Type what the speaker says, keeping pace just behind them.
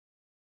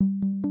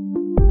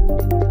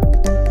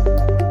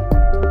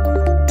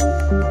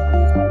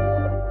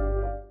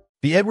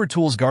The Edward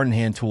Tools Garden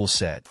Hand Tool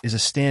Set is a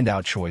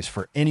standout choice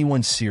for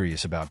anyone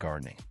serious about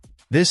gardening.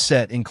 This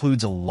set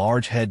includes a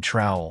large head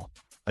trowel,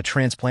 a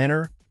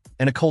transplanter,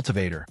 and a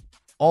cultivator,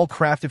 all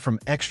crafted from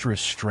extra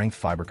strength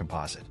fiber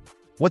composite.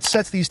 What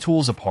sets these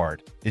tools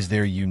apart is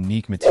their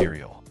unique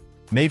material.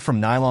 Made from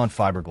nylon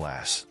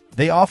fiberglass,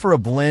 they offer a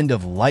blend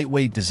of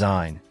lightweight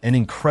design and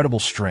incredible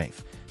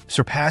strength,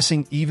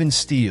 surpassing even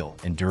steel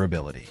in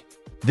durability.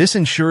 This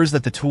ensures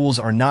that the tools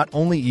are not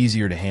only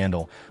easier to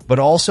handle, but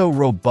also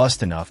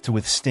robust enough to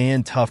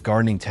withstand tough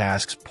gardening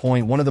tasks.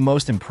 One of the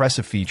most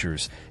impressive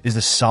features is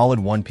the solid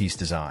one-piece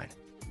design,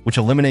 which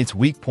eliminates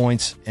weak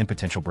points and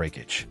potential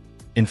breakage.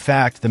 In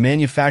fact, the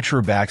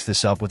manufacturer backs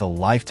this up with a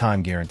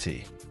lifetime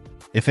guarantee.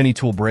 If any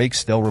tool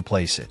breaks, they'll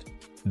replace it.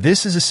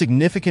 This is a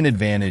significant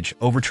advantage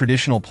over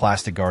traditional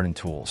plastic garden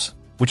tools,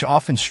 which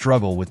often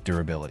struggle with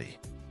durability.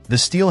 The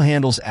steel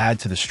handles add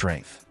to the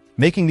strength,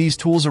 making these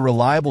tools a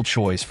reliable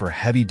choice for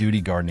heavy-duty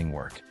gardening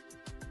work.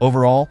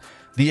 Overall,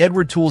 the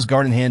Edward Tools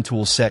Garden Hand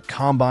Tool Set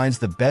combines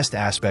the best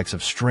aspects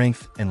of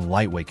strength and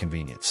lightweight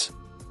convenience.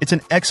 It's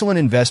an excellent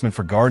investment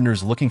for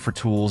gardeners looking for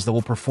tools that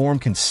will perform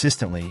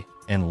consistently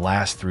and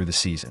last through the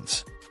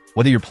seasons.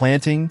 Whether you're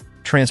planting,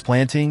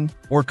 transplanting,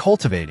 or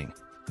cultivating,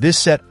 this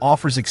set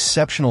offers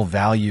exceptional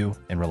value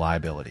and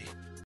reliability.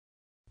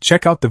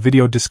 Check out the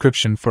video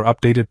description for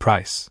updated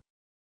price.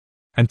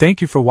 And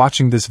thank you for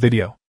watching this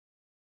video.